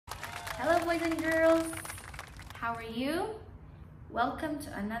Hello boys and girls, how are you? Welcome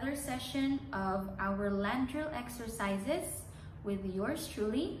to another session of our land drill exercises with yours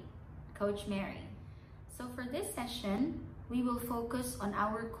truly, Coach Mary. So for this session, we will focus on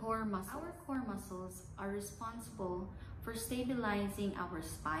our core muscles. Our core muscles are responsible for stabilizing our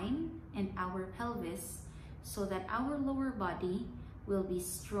spine and our pelvis so that our lower body will be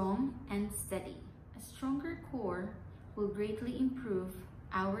strong and steady. A stronger core will greatly improve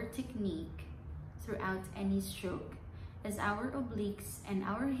our technique throughout any stroke, as our obliques and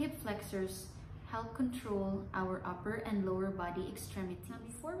our hip flexors help control our upper and lower body extremities. Now,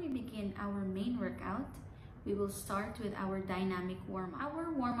 before we begin our main workout, we will start with our dynamic warm-up.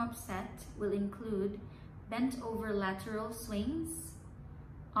 Our warm-up set will include bent over lateral swings,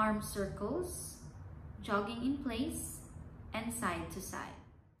 arm circles, jogging in place, and side to side.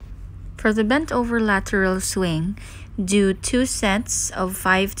 For the bent over lateral swing, do 2 sets of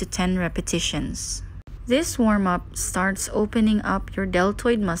 5 to 10 repetitions. This warm-up starts opening up your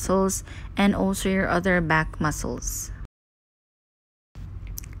deltoid muscles and also your other back muscles.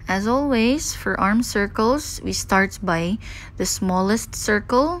 As always, for arm circles, we start by the smallest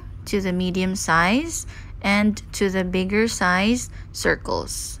circle to the medium size and to the bigger size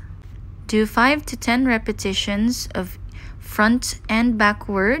circles. Do 5 to 10 repetitions of front and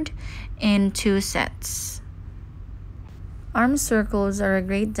backward in 2 sets. Arm circles are a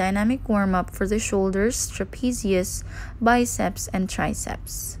great dynamic warm-up for the shoulders, trapezius, biceps, and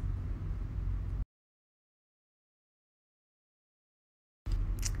triceps.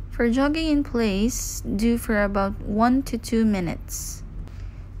 For jogging in place, do for about 1 to 2 minutes.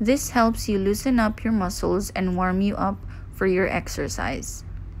 This helps you loosen up your muscles and warm you up for your exercise.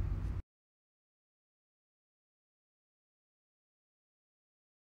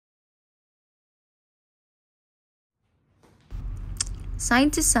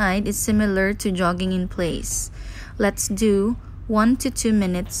 Side to side is similar to jogging in place. Let's do 1 to 2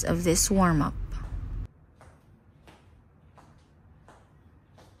 minutes of this warm-up.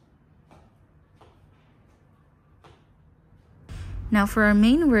 Now for our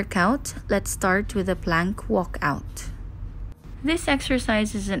main workout, let's start with a plank walkout. This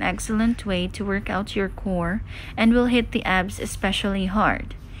exercise is an excellent way to work out your core and will hit the abs especially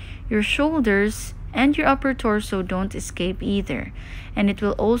hard. Your shoulders and your upper torso don't escape either, and it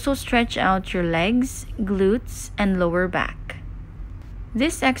will also stretch out your legs, glutes, and lower back.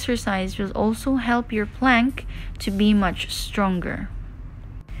 This exercise will also help your plank to be much stronger.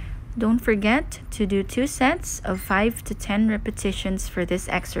 Don't forget to do 2 sets of 5 to 10 repetitions for this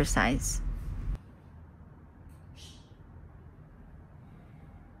exercise.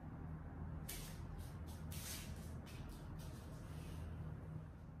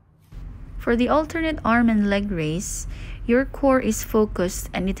 For the alternate arm and leg raise, your core is focused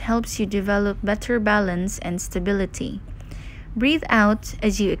and it helps you develop better balance and stability. Breathe out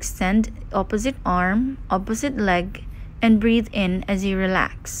as you extend opposite arm, opposite leg, and breathe in as you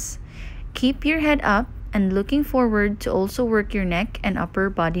relax. Keep your head up and looking forward to also work your neck and upper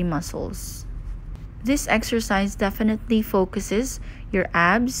body muscles. This exercise definitely focuses your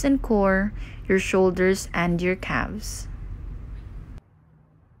abs and core, your shoulders, and your calves.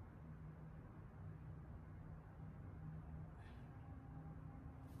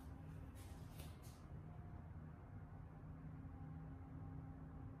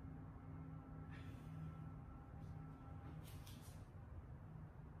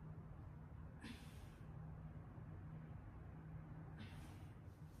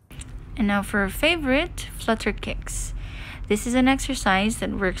 And now for our favorite, flutter kicks. This is an exercise that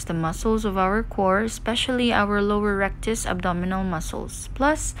works the muscles of our core, especially our lower rectus abdominal muscles,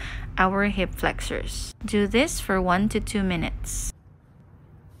 plus our hip flexors. Do this for 1 to 2 minutes.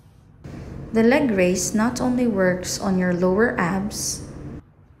 The leg raise not only works on your lower abs,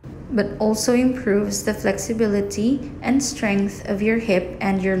 but also improves the flexibility and strength of your hip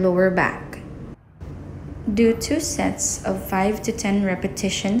and your lower back. Do 2 sets of 5 to 10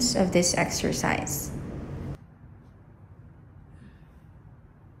 repetitions of this exercise.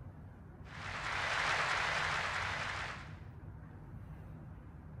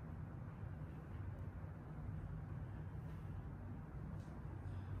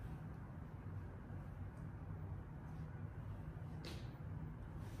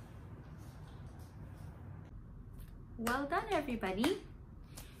 Well done, everybody.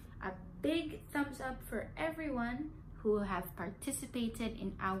 A big thumbs up for everyone who have participated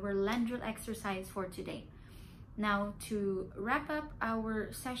in our land drill exercise for today. Now, to wrap up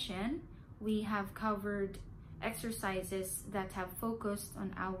our session, we have covered exercises that have focused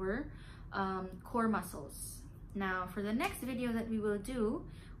on our core muscles. Now, for the next video that we will do,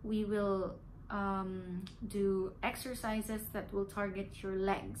 we will do exercises that will target your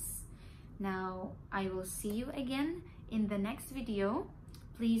legs. Now, I will see you again in the next video.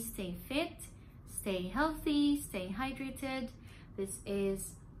 Please stay fit, stay healthy, stay hydrated. This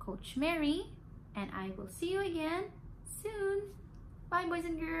is Coach Mary, and I will see you again soon. Bye, boys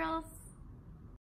and girls.